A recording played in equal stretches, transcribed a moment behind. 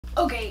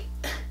Okay,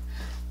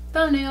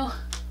 thumbnail.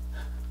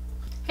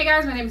 Hey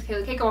guys, my name is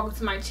Kaila, Kake. Welcome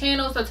to my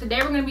channel. So today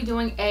we're going to be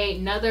doing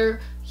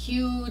another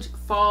huge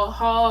fall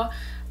haul.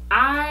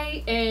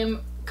 I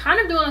am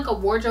kind of doing like a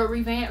wardrobe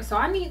revamp, so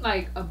I need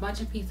like a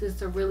bunch of pieces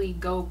to really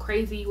go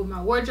crazy with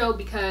my wardrobe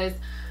because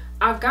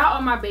I've got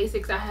all my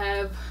basics. I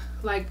have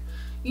like,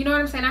 you know what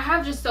I'm saying, I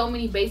have just so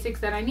many basics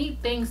that I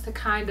need things to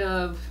kind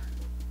of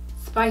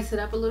spice it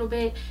up a little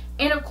bit.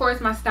 And of course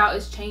my style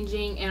is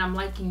changing and I'm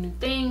liking new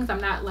things.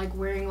 I'm not like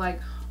wearing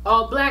like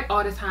all black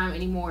all the time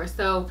anymore,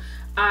 so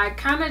I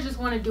kind of just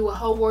want to do a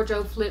whole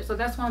wardrobe flip. So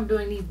that's why I'm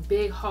doing these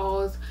big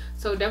hauls,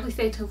 so definitely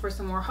stay tuned for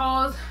some more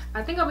hauls.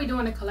 I think I'll be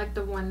doing a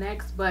collective one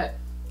next, but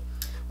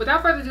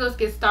without further ado, let's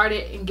get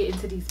started and get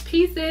into these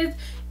pieces.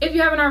 If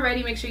you haven't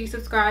already, make sure you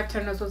subscribe,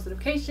 turn on those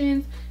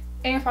notifications,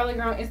 and follow me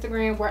on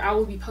Instagram, where I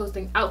will be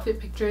posting outfit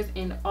pictures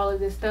and all of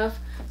this stuff,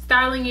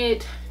 styling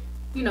it,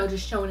 you know,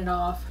 just showing it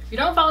off. If you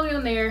don't follow me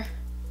on there,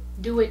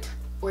 do it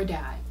or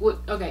die. Well,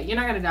 okay, you're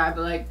not gonna die,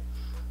 but like,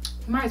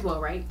 you might as well,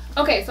 right?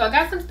 Okay, so I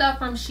got some stuff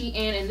from SheIn,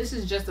 and this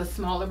is just a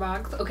smaller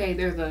box. Okay,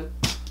 there's a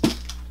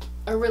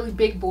really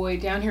big boy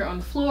down here on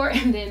the floor,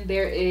 and then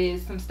there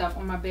is some stuff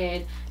on my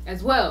bed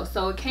as well.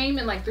 So it came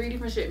in like 3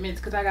 different shipments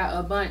because I got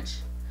a bunch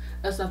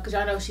of stuff, because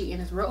y'all know SheIn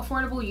is real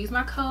affordable. Use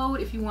my code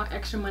if you want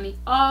extra money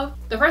off.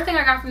 The first thing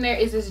I got from there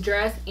is this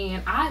dress,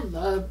 and I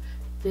love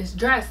this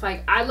dress.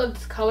 Like, I love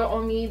this color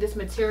on me. This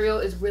material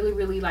is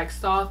really like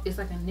soft. It's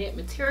like a knit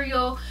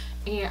material,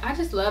 and I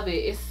just love it.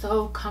 It's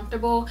so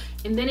comfortable,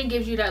 and then it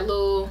gives you that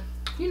little,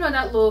 you know,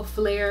 that little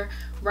flare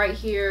right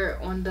here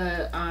on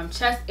the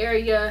chest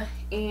area,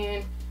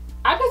 and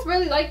I just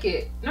really like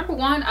it. Number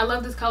one, I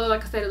love this color.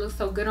 Like I said, it looks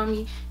so good on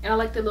me, and I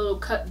like the little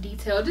cut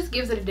detail. It just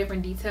gives it a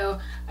different detail.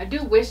 I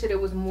do wish that it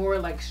was more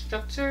like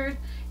structured.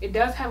 It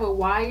does have a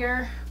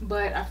wire,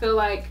 but I feel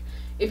like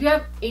if you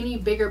have any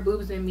bigger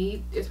boobs than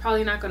me, it's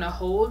probably not going to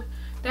hold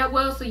that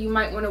well, so you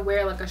might want to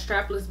wear like a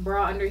strapless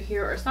bra under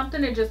here or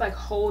something to just like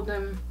hold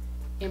them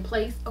in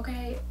place,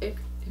 okay, if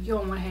you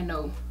don't want to have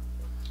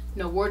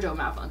no wardrobe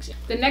malfunction.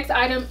 The next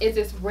item is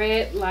this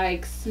red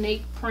like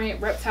snake print,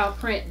 reptile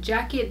print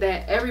jacket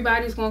that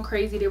everybody's going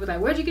crazy. They were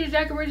like, where'd you get a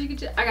jacket, where'd you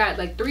get your... I got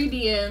like 3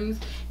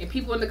 DMs, and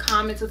people in the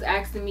comments was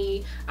asking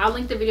me. I'll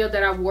link the video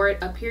that I wore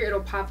it up here. It'll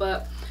pop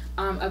up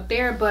up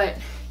there. But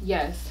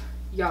yes,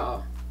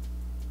 y'all,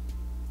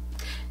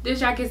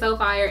 this jacket is so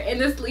fire, and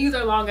the sleeves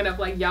are long enough.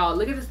 Like, y'all,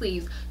 look at the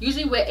sleeves.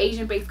 Usually with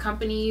Asian based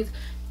companies,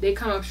 they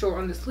come up short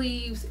on the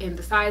sleeves, and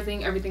the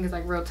sizing, everything is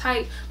like real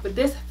tight, but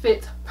this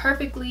fits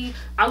perfectly.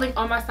 I'll link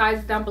all my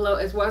sizes down below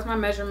as well as my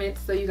measurements,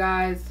 so you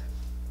guys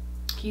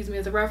can use me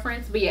as a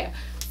reference. But yeah,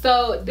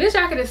 so this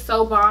jacket is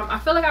so bomb. I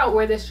feel like I would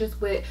wear this just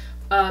with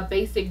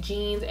basic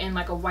jeans and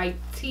like a white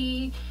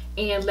tee,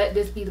 and let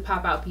this be the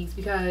pop out piece,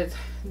 because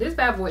this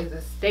bad boy is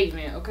a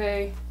statement,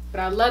 okay? But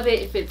I love it.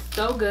 It fits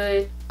so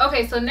good.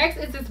 Okay, so next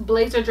is this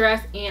blazer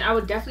dress, and I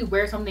would definitely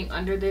wear something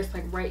under this,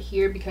 like right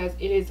here, because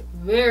it is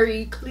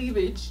very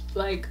cleavage.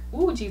 Like,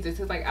 ooh, Jesus,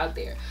 it's like out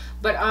there.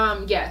 But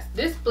yes,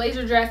 this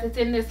blazer dress, it's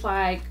in this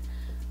like,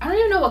 I don't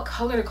even know what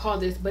color to call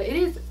this, but it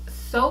is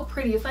so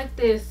pretty. It's like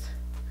this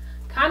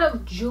kind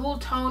of jewel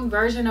tone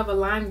version of a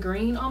lime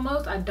green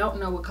almost. I don't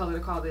know what color to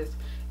call this.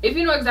 If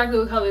you know exactly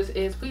what color this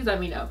is, please let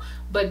me know.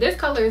 But this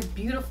color is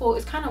beautiful.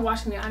 It's kind of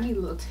washing me. I need a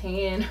little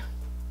tan.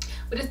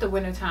 But it's the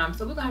winter time,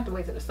 so we're gonna have to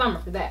wait till the summer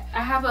for that.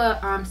 I have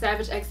a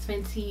Savage X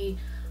Fenty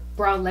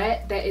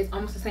bralette that is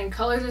almost the same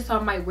color as this, so I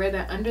might wear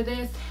that under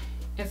this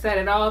and set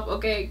it off,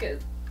 okay?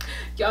 Because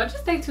y'all just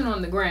stay tuned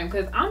on the gram,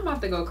 because I'm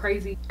about to go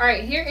crazy. All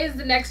right, here is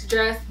the next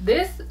dress.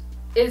 This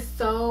is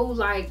so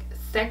like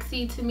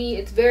sexy to me.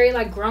 It's very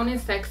like grown and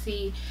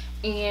sexy,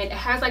 and it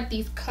has like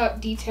these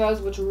cup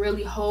details which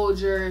really hold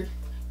your,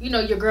 you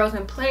know, your girls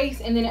in place.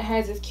 And then it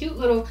has this cute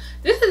little,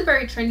 this is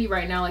very trendy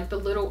right now, like the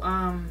little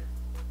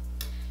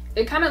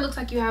it kind of looks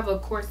like you have a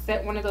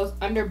corset, one of those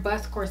under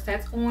bust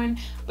corsets on,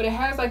 but it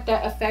has like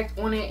that effect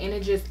on it, and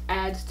it just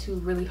adds to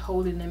really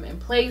holding them in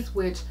place,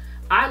 which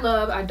I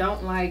love. I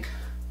don't like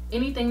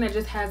anything that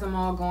just has them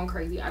all going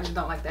crazy. I just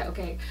don't like that,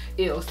 okay?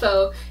 Ew.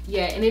 So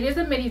yeah, and it is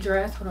a midi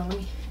dress. Hold on, let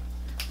me,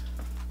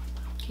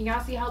 can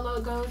y'all see how low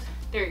it goes?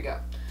 There you go.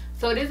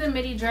 So it is a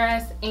midi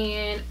dress,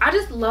 and I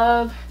just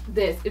love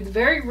this. It's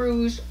very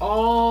ruched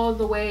all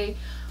the way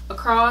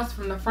across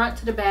from the front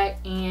to the back,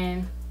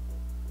 and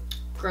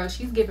girl,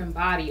 she's giving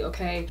body,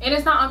 okay? And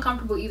it's not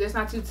uncomfortable either. It's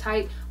not too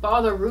tight, but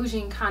all the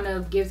ruching kind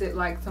of gives it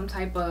like some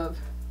type of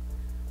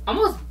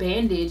almost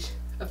bandage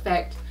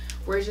effect,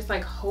 where it's just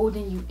like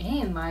holding you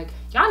in. Like,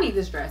 y'all need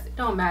this dress. It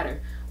don't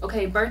matter,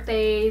 okay?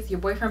 Birthdays,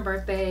 your boyfriend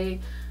birthday,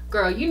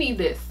 girl, you need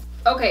this.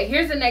 Okay,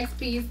 here's the next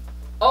piece.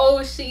 Oh,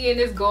 SheIn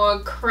is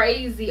going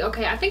crazy.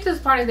 Okay, I think this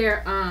is part of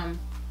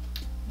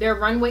their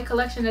runway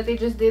collection that they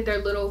just did, their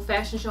little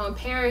fashion show in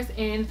Paris,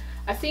 and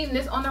I seen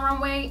this on the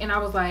runway, and I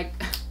was like,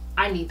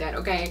 I need that,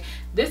 okay?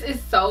 This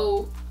is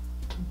so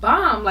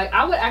bomb. Like,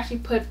 I would actually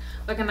put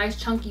like a nice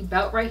chunky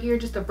belt right here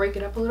just to break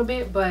it up a little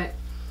bit, but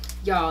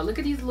Y'all, look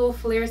at these little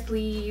flare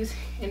sleeves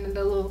and then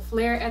the little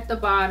flare at the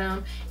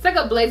bottom. It's like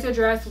a blazer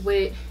dress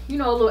with, you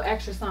know, a little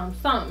extra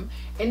something.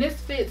 And this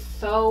fits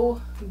so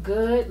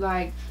good,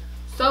 like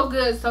so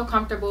good, so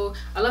comfortable.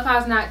 I love how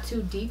it's not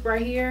too deep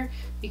right here,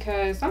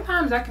 because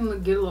sometimes that can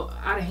get a little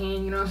out of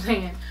hand, you know what I'm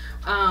saying?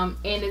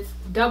 And it's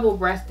double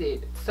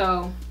breasted,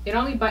 so it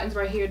only buttons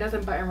right here, it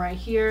doesn't button right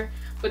here,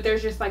 but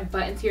there's just like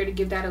buttons here to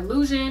give that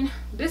illusion.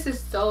 This is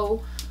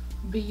so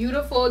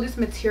beautiful. This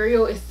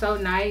material is so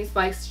nice.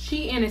 Like,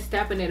 SheIn is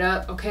stepping it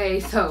up, okay?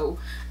 So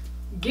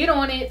get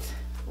on it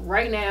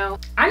right now.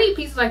 I need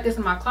pieces like this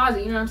in my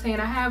closet, you know what I'm saying?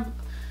 I have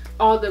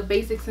all the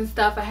basics and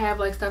stuff. I have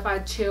like stuff I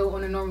chill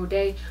on a normal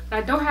day, but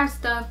I don't have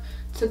stuff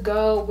to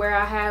go where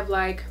I have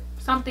like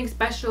something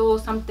special,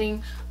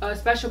 something, a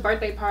special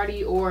birthday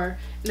party or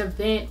an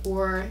event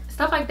or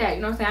stuff like that,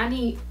 you know what I'm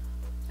saying?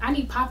 I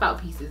need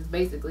pop-out pieces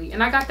basically,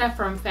 and I got that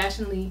from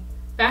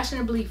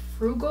Fashionably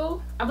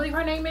Frugal, I believe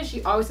her name is.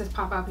 She always says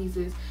pop-out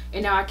pieces,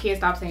 and now I can't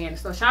stop saying it,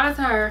 so shout out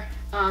to her.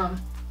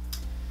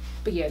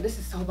 But yeah, this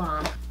is so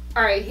bomb.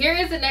 All right, here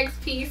is the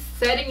next piece,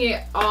 setting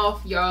it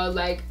off, y'all.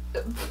 Like,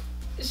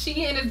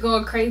 SheIn is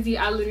going crazy.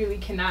 I literally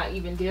cannot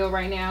even deal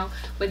right now.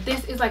 But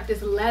this is like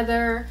this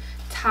leather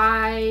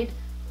tied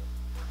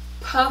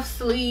puff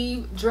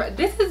sleeve dress.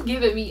 This is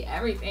giving me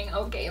everything,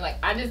 okay? Like,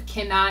 I just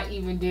cannot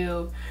even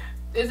deal.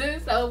 This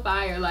is so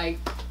fire.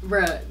 Like,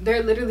 bruh,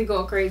 they're literally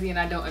going crazy and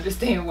I don't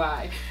understand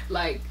why.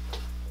 Like,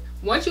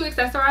 once you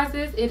accessorize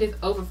this, it is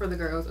over for the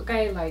girls,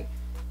 okay? Like,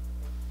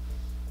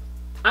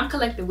 I'm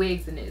collecting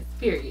wigs in this,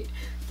 period.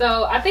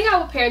 So I think I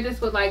will pair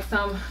this with like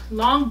some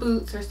long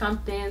boots or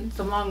something,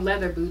 some long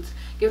leather boots.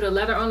 Give it a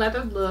leather on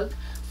leather look,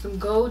 some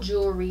gold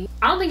jewelry.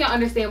 I don't think I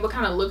understand what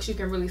kind of looks you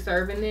can really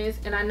serve in this,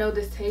 and I know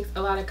this takes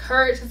a lot of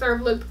courage to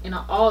serve looks in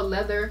an all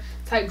leather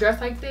type dress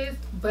like this,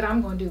 but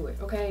I'm gonna do it,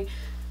 okay?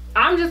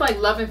 I'm just like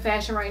loving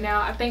fashion right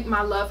now. I think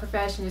my love for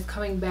fashion is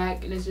coming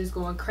back and it's just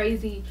going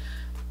crazy,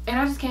 and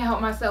I just can't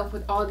help myself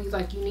with all these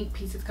like unique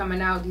pieces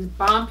coming out, these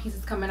bomb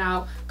pieces coming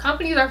out.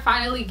 Companies are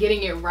finally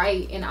getting it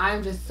right, and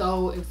I'm just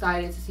so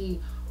excited to see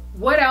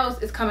what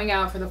else is coming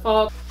out for the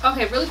fall.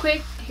 Okay, really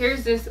quick,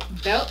 here's this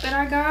belt that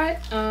I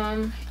got,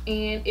 and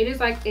it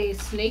is like a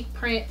snake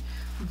print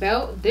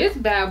belt. This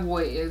bad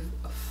boy is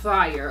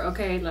fire,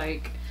 okay?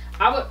 Like,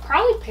 I would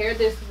probably pair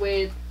this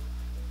with,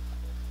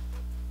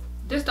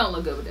 this don't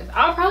look good with this.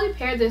 I'll probably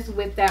pair this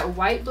with that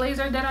white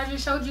blazer that I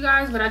just showed you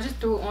guys, but I just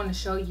threw it on to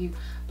show you.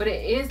 But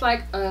it is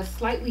like a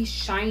slightly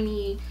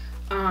shiny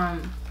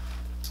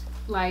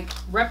like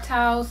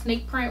reptile,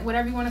 snake print,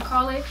 whatever you want to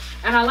call it.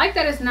 And I like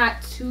that it's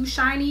not too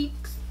shiny,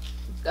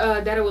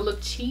 that it would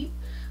look cheap,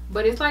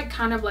 but it's like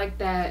kind of like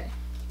that.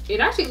 It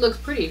actually looks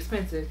pretty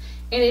expensive,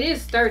 and it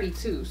is sturdy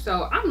too.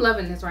 So I'm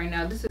loving this right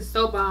now. This is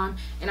so bomb,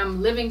 and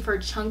I'm living for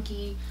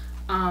chunky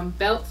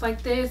belts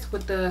like this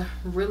with the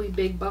really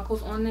big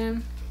buckles on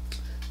them.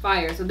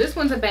 Fire. So this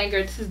one's a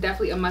banger. This is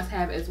definitely a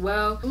must-have as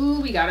well.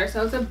 Ooh, we got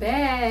ourselves a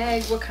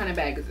bag. What kind of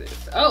bag is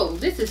this? Oh,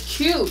 this is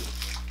cute.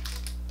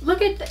 Look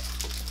at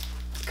this.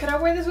 Could I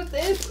wear this with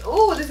this?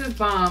 Oh, this is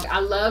bomb. I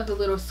love the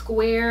little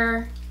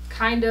square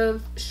kind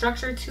of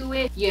structure to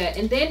it. Yeah,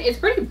 and then it's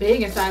pretty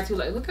big inside too.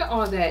 Like, look at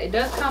all that. It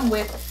does come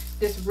with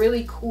this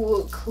really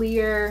cool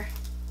clear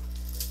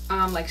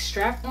like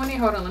strap on it.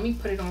 Hold on, let me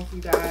put it on for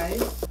you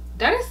guys.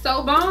 That is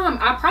so bomb.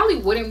 I probably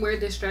wouldn't wear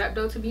this strap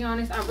though, to be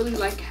honest. I really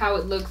like how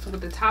it looks with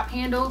the top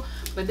handle,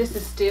 but this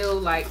is still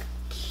like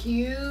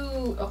cute,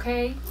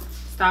 okay?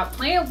 Stop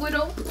playing with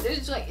them.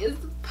 It's like, it's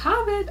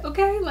popping,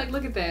 okay? Like,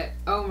 look at that.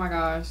 Oh my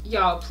gosh.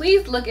 Y'all,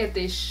 please look at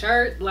this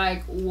shirt.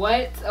 Like,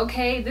 what?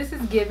 Okay, this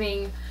is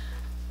giving,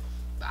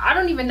 I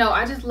don't even know.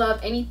 I just love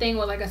anything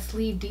with like a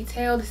sleeve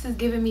detail. This is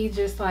giving me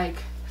just like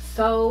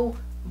so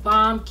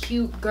bomb,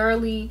 cute,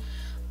 girly,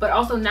 but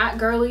also not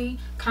girly.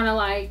 Kind of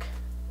like,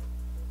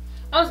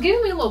 I was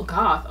giving me a little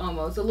goth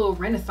almost, a little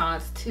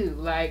renaissance too.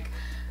 Like,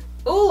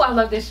 oh, I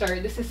love this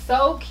shirt. This is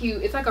so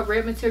cute. It's like a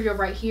red material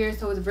right here,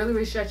 so it's really,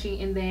 really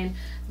stretchy, and then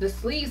the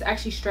sleeves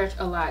actually stretch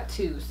a lot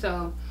too.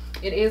 So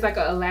it is like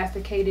an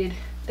elasticated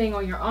thing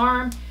on your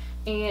arm,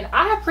 and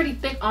I have pretty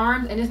thick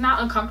arms, and it's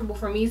not uncomfortable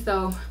for me.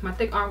 So my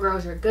thick arm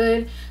girls are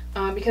good,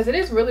 because it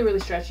is really, really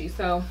stretchy.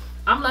 So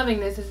I'm loving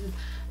this. This is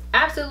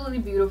absolutely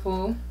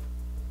beautiful.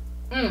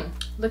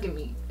 Look at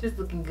me, just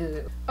looking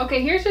good.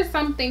 Okay, here's just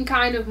something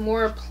kind of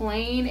more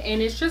plain,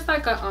 and it's just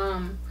like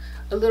a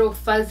little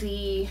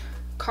fuzzy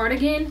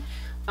cardigan,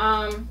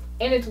 and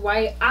it's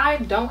white. I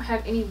don't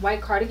have any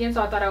white cardigans,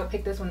 so I thought I would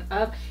pick this one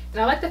up,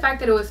 and I like the fact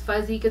that it was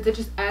fuzzy because it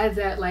just adds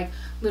that like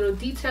little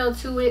detail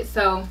to it.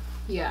 So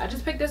yeah, I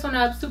just picked this one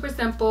up. Super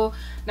simple,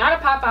 not a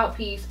pop-out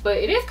piece, but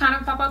it is kind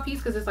of a pop-out piece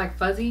because it's like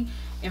fuzzy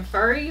and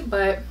furry.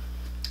 But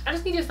I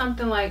just needed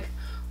something like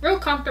real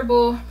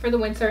comfortable for the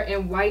winter,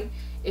 and white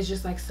is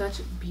just like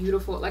such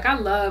beautiful, like I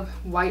love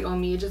white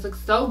on me. It just looks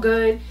so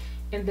good,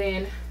 and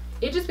then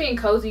it just being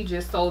cozy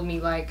just sold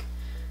me. Like,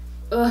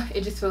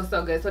 it just feels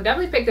so good. So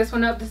definitely pick this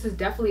one up. This is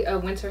definitely a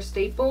winter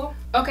staple.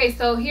 Okay,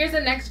 so here's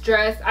the next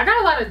dress. I got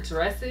a lot of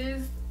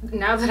dresses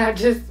now that I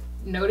just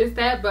noticed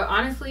that, but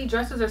honestly,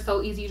 dresses are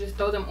so easy. You just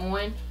throw them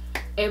on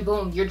and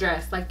boom, you're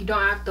dressed. Like, you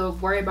don't have to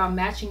worry about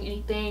matching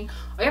anything.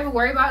 All you have to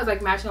worry about is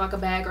like matching like a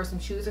bag or some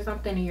shoes or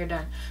something, and you're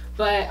done.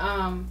 But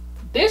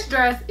this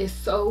dress is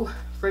so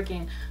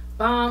freaking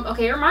bomb.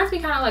 Okay, it reminds me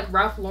kind of like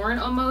Ralph Lauren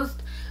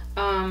almost.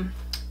 But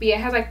yeah,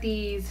 it has like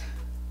these,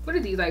 what are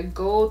these, like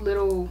gold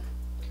little,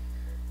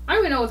 I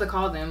don't even know what to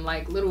call them,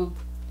 like little,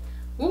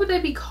 what would they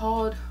be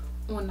called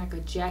on like a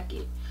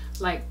jacket?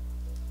 Like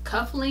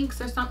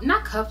cufflinks or something.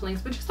 Not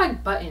cufflinks, but just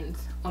like buttons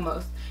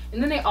almost.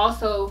 And then they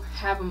also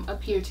have them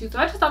up here too. So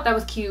I just thought that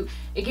was cute.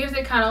 It gives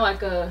it kind of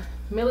like a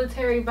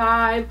military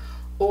vibe,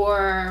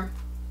 or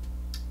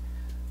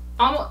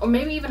almost, or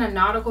maybe even a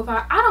nautical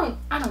vibe.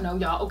 I don't know,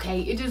 y'all.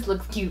 Okay, it just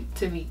looks cute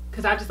to me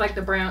because I just like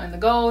the brown and the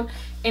gold,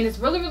 and it's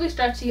really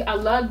stretchy. I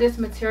love this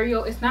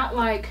material. It's not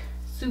like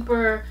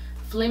super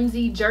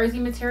flimsy jersey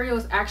material.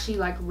 It's actually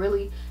like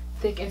really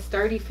thick and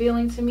sturdy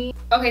feeling to me.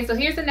 Okay, so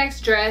here's the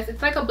next dress.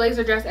 It's like a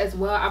blazer dress as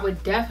well. I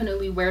would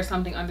definitely wear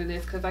something under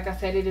this because like I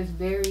said, it is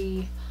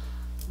very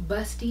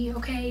busty,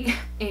 okay?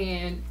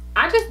 And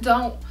I just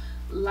don't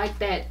like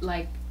that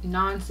like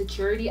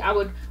non-security. I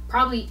would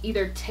probably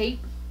either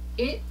tape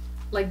it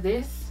like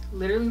this,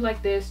 literally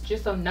like this,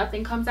 just so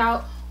nothing comes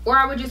out, or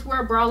I would just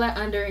wear a bralette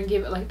under and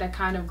give it like that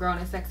kind of grown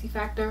and sexy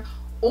factor.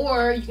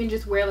 Or you can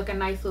just wear like a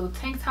nice little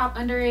tank top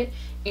under it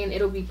and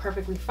it'll be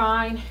perfectly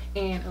fine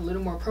and a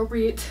little more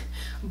appropriate.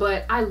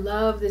 But I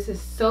love this. Is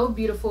so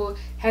beautiful.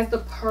 Has the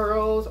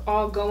pearls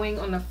all going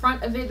on the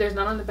front of it. There's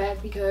none on the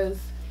back because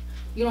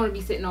you don't want to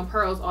be sitting on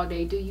pearls all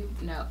day, do you?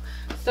 No.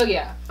 So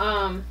yeah,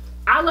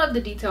 I love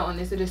the detail on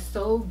this. It is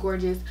so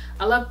gorgeous.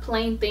 I love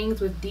plain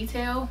things with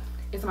detail.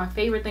 It's my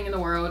favorite thing in the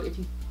world, if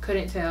you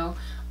couldn't tell.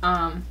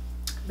 But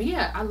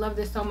yeah, I love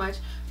this so much.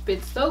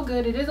 Fits so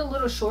good. It is a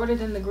little shorter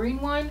than the green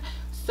one,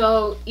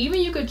 so even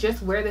you could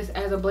just wear this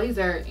as a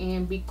blazer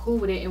and be cool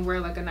with it and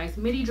wear like a nice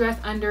midi dress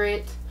under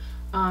it.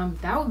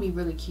 That would be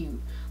really cute.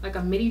 Like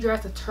a midi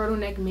dress, a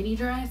turtleneck midi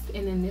dress,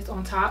 and then this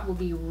on top would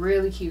be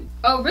really cute.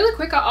 Oh, really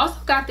quick, I also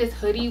got this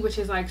hoodie, which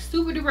is like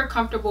super duper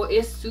comfortable.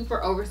 It's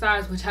super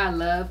oversized, which I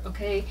love,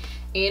 okay?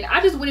 And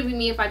I just wouldn't be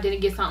me if I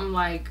didn't get something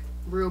like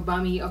real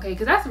bummy, okay?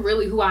 Because that's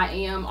really who I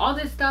am. All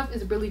this stuff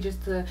is really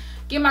just to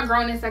get my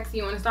grown and sexy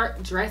on and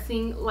start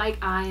dressing like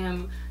I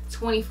am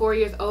 24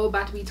 years old,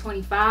 about to be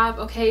 25,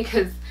 okay?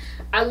 Because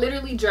I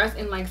literally dress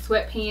in like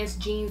sweatpants,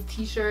 jeans,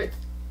 t-shirts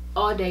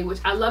all day, which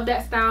I love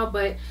that style,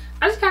 but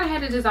I just kind of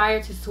had a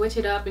desire to switch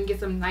it up and get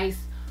some nice,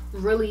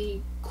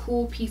 really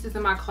cool pieces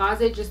in my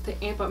closet just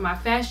to amp up my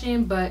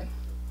fashion. But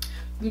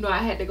you know, I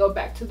had to go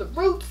back to the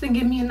roots and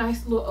get me a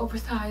nice little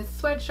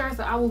oversized sweatshirt,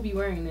 so I will be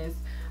wearing this.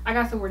 I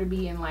got somewhere to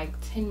be in like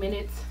 10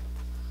 minutes.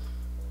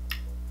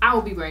 I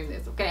will be wearing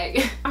this,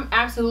 okay? I'm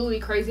absolutely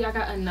crazy. I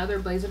got another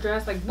blazer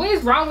dress. Like, what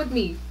is wrong with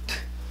me?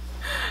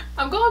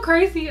 I'm going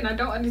crazy and I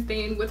don't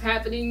understand what's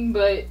happening,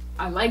 but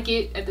I like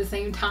it at the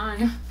same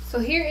time. So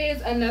here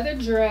is another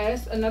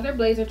dress, another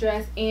blazer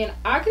dress, and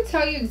I can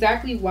tell you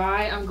exactly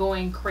why I'm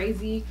going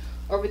crazy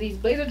over these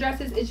blazer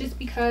dresses. It's just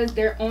because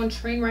they're on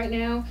trend right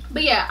now.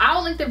 But yeah,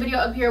 I'll link the video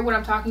up here when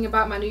I'm talking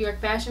about my New York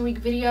Fashion Week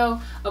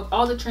video of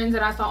all the trends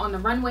that I saw on the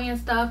runway and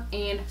stuff.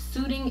 And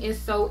suiting is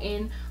so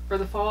in for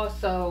the fall,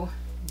 so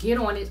get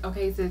on it,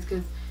 okay sis,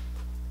 because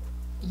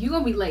you're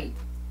gonna be late,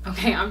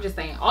 okay? I'm just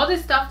saying, all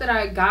this stuff that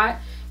I got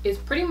is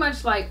pretty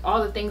much like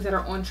all the things that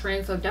are on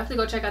trend, so definitely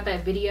go check out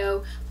that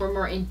video for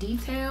more in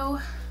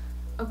detail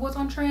of what's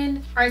on trend.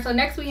 All right, so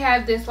next we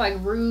have this like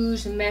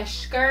rouge mesh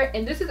skirt,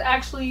 and this is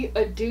actually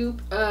a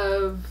dupe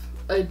of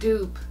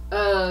the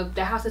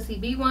House of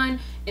CB one,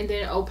 and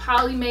then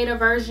Opali made a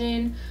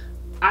version.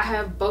 I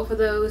have both of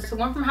those. The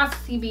one from House of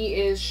CB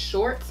is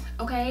short,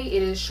 okay?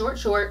 It is short,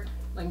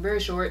 like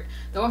very short.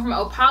 The one from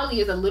Opali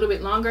is a little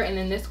bit longer, and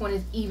then this one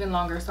is even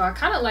longer. So I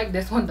kind of like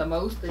this one the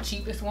most, the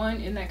cheapest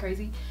one. Isn't that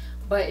crazy?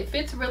 But it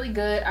fits really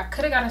good. I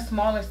could have got a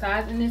smaller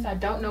size in this. I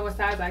don't know what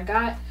size I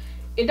got.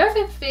 It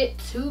doesn't fit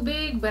too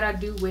big, but I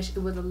do wish it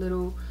was a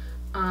little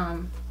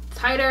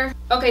tighter.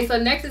 Okay, so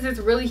next is this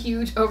really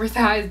huge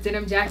oversized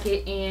denim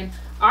jacket, and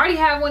I already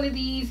have one of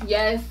these,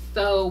 yes.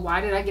 So why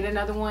did I get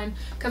another one?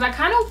 Because I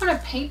kind of want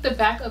to paint the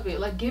back of it,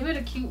 like give it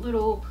a cute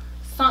little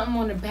something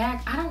on the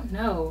back. I don't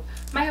know,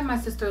 might have my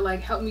sister like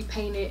help me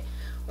paint it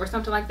or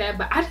something like that.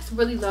 But I just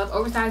really love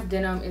oversized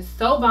denim. It's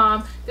so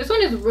bomb. This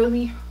one is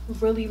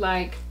really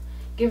like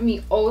giving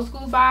me old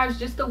school vibes,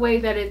 just the way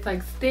that it's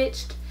like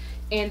stitched,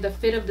 and the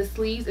fit of the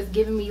sleeves is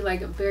giving me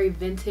like a very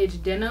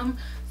vintage denim.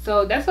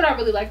 So that's what I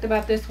really liked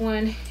about this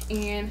one.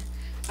 And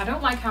I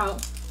don't like how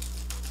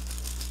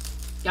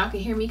y'all can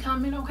hear me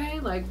coming, okay?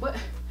 Like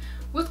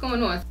what's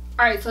going on?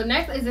 All right, so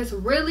next is this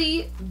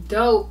really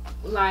dope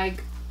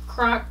like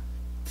croc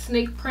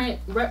snake print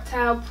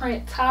reptile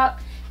print top.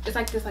 It's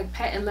like this like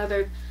patent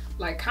leather,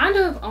 like kind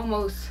of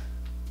almost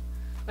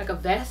like a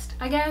vest,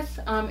 I guess,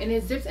 and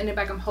it zips in the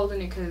back. I'm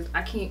holding it because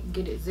I can't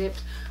get it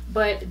zipped,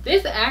 but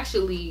this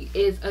actually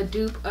is a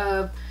dupe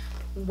of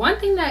one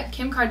thing that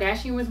Kim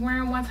Kardashian was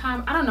wearing one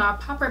time. I don't know, I'll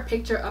pop her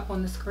picture up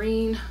on the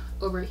screen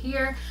over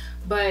here,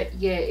 but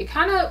yeah, it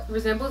kind of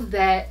resembles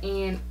that,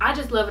 and I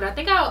just love it. I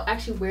think I'll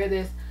actually wear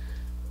this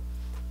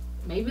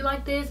maybe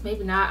like this,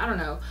 maybe not, I don't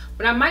know.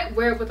 But I might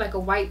wear it with like a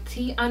white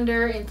tee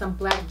under and some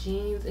black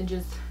jeans and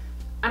just,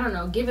 I don't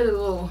know, give it a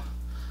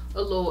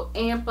little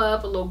amp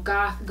up, a little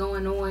goth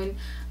going on.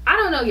 I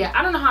don't know yet.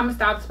 I don't know how I'm gonna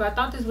style this, but I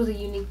thought this was a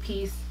unique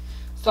piece,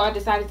 so I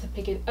decided to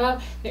pick it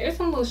up. There is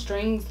some little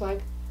strings,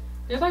 like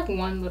there's like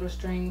one little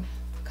string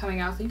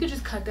coming out, so you could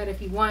just cut that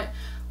if you want.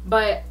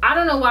 But I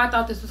don't know why I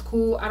thought this was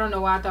cool. I don't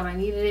know why I thought I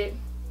needed it,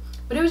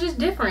 but it was just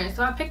different,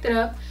 so I picked it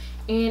up.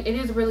 And it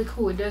is really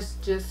cool. It does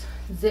just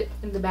zip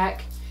in the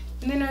back,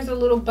 and then there's a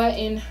little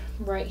button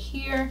right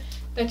here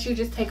that you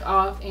just take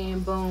off,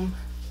 and boom,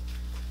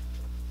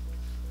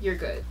 you're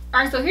good. All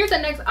right, so here's the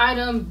next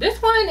item.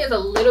 This one is a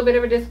little bit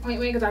of a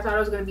disappointment because I thought it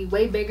was going to be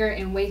way bigger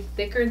and way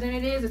thicker than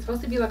it is. It's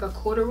supposed to be like a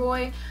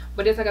corduroy,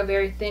 but it's like a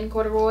very thin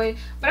corduroy.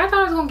 But I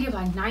thought it was going to give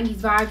like 90s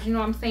vibes, you know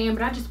what I'm saying?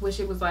 But I just wish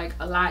it was like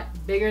a lot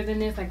bigger than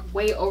this, like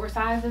way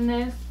oversized than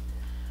this.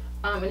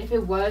 And if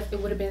it was, it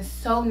would have been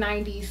so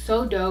 90s,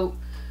 so dope.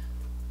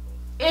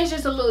 It's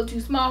just a little too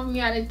small for me.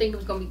 I didn't think it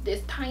was gonna be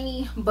this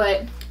tiny,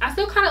 but I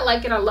still kind of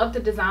like it. I love the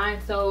design.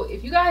 So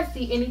if you guys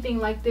see anything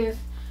like this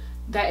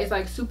that is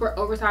like super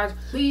oversized,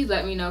 please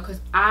let me know,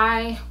 because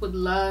I would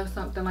love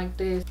something like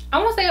this. I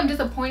won't say I'm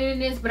disappointed in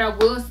this, but I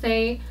will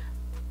say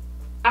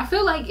I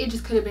feel like it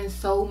just could have been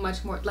so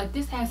much more. Like,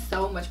 this has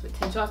so much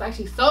potential. I was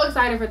actually so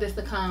excited for this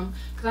to come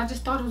because I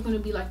just thought it was going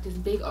to be like this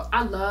big.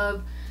 I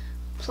love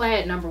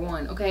plaid, number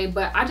one, okay,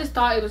 but I just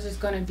thought it was just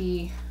going to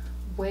be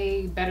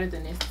way better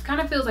than this. It kind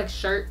of feels like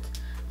shirt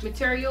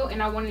material,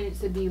 and I wanted it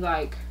to be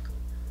like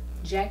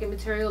jacket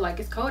material. Like,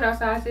 it's cold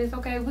outside, sis,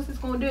 okay, what's this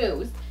gonna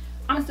do?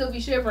 I'm gonna still be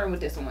shivering with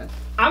this one.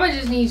 I'ma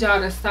just need y'all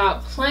to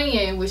stop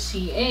playing with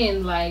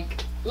SheIn.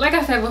 Like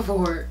I said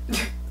before,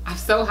 I'm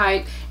so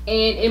hyped,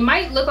 and it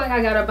might look like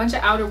I got a bunch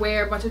of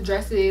outerwear, a bunch of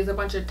dresses, a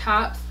bunch of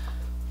tops,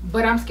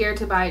 but I'm scared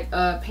to buy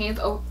pants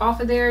off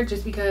of there,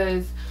 just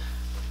because,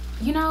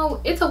 you know,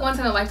 it's a once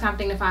in a lifetime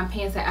thing to find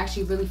pants that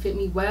actually really fit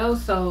me well.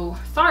 So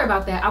sorry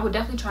about that. I would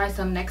definitely try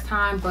some next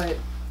time, but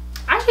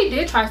I actually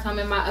did try some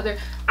in my other,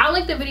 I'll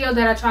link the video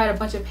that I tried a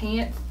bunch of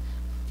pants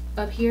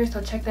up here,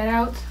 so check that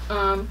out.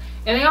 And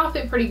they all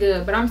fit pretty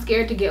good, but I'm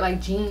scared to get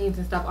like jeans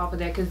and stuff off of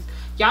that, because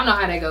y'all know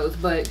how that goes.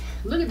 But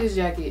look at this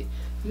jacket.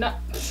 No,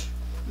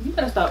 you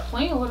better stop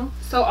playing with them.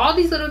 So all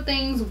these little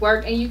things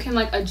work, and you can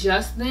like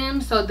adjust them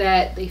so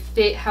that they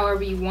fit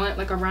however you want,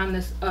 like around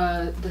this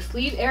the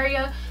sleeve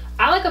area.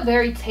 I like a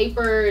very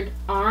tapered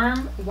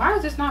arm. Why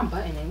is this not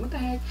buttoning? What the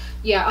heck?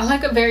 Yeah, I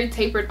like a very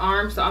tapered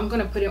arm, so I'm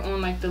gonna put it on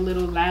like the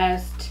little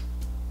last.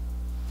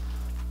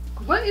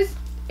 What is,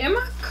 am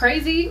I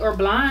crazy or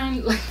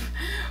blind? Like,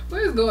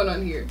 what is going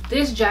on here?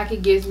 This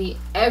jacket gives me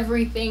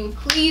everything.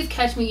 Please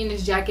catch me in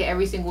this jacket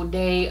every single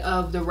day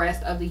of the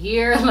rest of the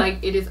year. Like,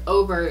 it is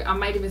over. I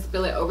might even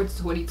spill it over to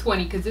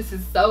 2020 because this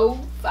is so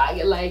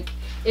fire. Like,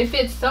 it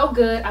fits so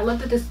good. I love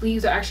that the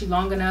sleeves are actually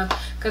long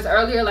enough, because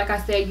earlier, like I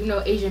said, you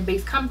know, Asian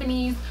based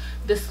companies,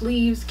 the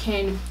sleeves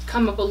can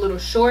come up a little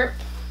short.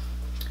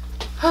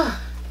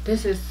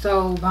 This is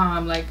so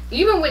bomb. Like,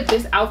 even with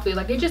this outfit,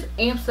 like, it just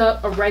amps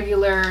up a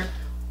regular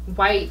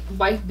white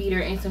wife beater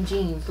and some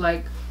jeans.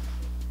 Like,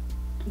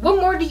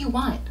 what more do you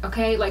want?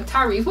 Okay, like,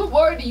 Tyrese, what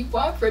more do you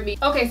want from me?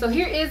 Okay, so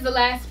here is the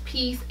last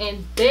piece,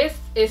 and this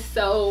is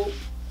so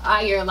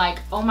fire. Like,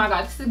 oh my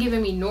god, this is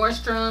giving me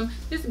Nordstrom,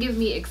 this gives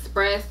me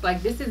Express,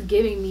 like, this is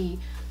giving me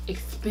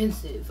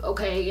expensive,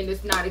 okay? And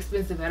it's not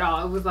expensive at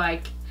all. It was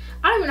like,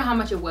 I don't even know how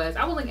much it was.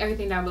 I will link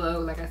everything down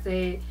below. Like I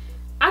said,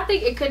 I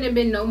think it couldn't have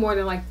been no more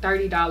than like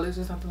 $30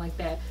 or something like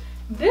that.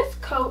 This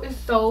coat is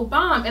so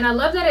bomb, and I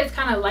love that it's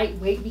kind of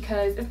lightweight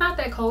because it's not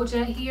that cold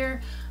yet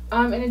here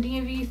in the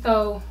DMV.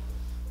 So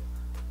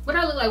what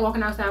I look like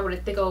walking outside with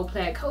a thick old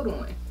plaid coat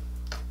on?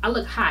 I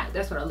look hot.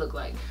 That's what I look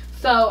like.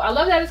 So I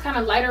love that it's kind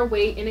of lighter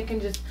weight, and it can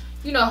just,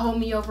 you know, hold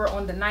me over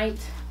on the night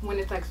when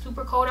it's like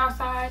super cold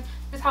outside.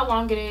 This is how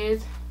long it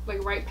is,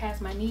 like right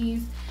past my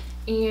knees.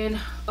 And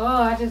oh,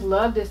 I just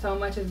love this so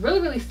much. It's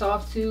really, really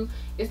soft too.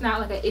 It's not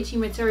like an itchy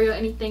material or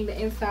anything.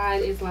 The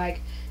inside is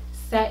like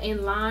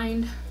satin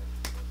lined.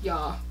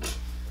 Y'all,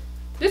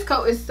 this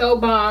coat is so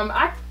bomb.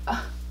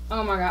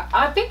 Oh my god,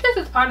 I think this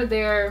is part of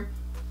their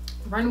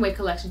runway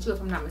collection too,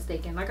 if I'm not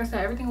mistaken. Like I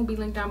said, everything will be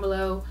linked down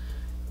below.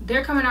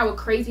 They're coming out with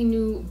crazy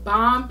new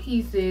bomb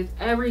pieces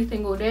every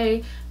single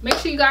day. Make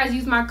sure you guys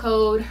use my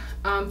code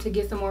to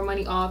get some more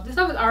money off. This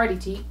stuff is already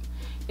cheap,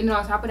 and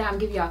on top of that, I'm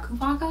giving y'all a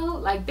coupon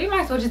code. Like, they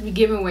might as well just be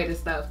giving away the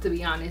stuff, to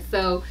be honest.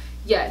 So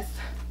yes,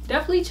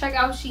 definitely check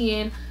out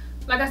SheIn.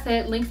 Like I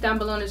said, links down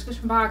below in the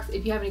description box.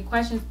 If you have any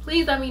questions,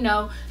 please let me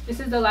know. This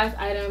is the last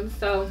item.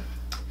 So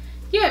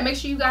yeah, make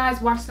sure you guys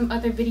watch some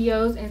other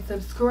videos and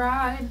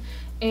subscribe.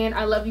 And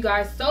I love you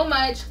guys so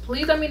much.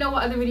 Please let me know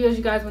what other videos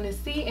you guys want to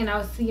see, and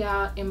I'll see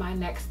y'all in my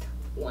next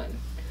one.